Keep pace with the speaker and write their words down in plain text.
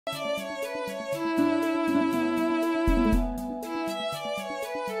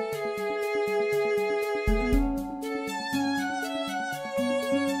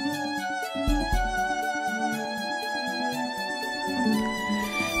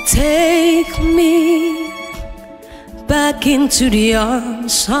Take me back into the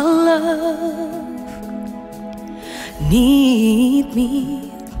arms of love. Need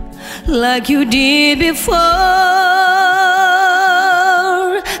me like you did before.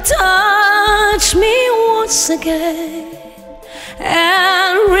 Touch me once again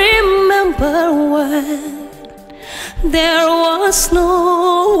and remember when there was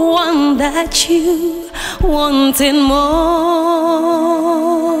no one that you wanted more.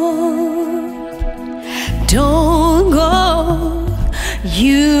 Don't go,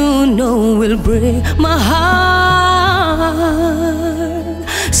 you know will break my heart.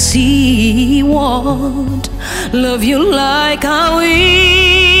 See, won't love you like I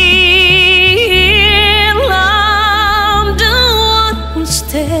will. I'm the one who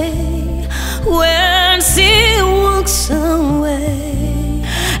stay when she walks away,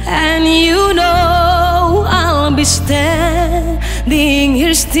 and you know I'll be standing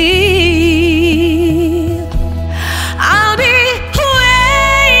here still. I'll be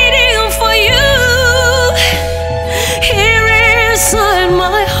waiting for you here inside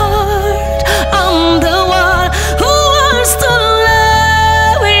my heart. I'm the one who wants to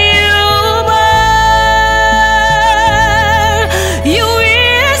love you more. You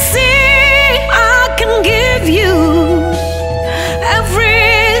will see I can give you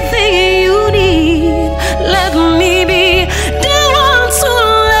everything you need. Let me be the one to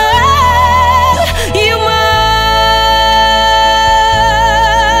love you more.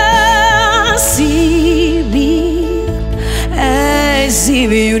 See me as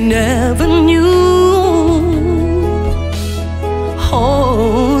if you never knew.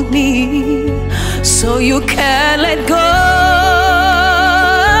 Hold me so you can't let go.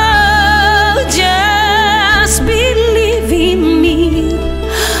 Just believe in me,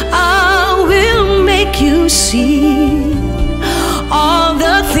 I will make you see all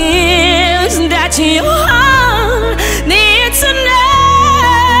the things that your heart needs to know.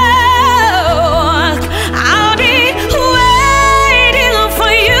 I'll be waiting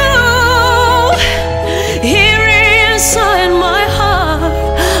for you here inside my heart.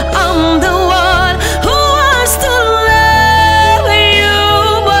 I'm the one who wants to love you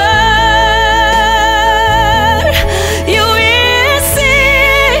more. You will see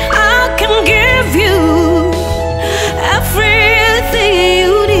I can give you everything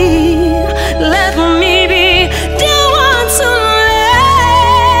you need. Let me be the one to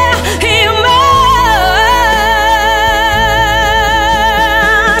love you more.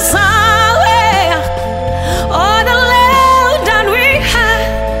 Somewhere, all the love that we have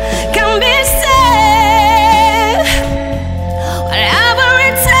can be saved. Whatever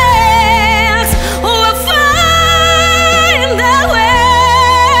it takes, we'll find the way.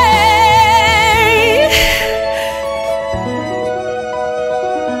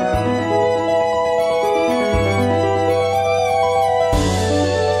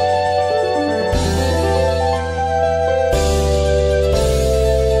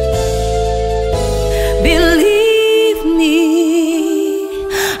 Believe me,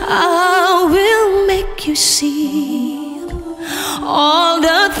 I will make you see all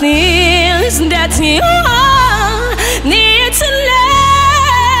the things that you are.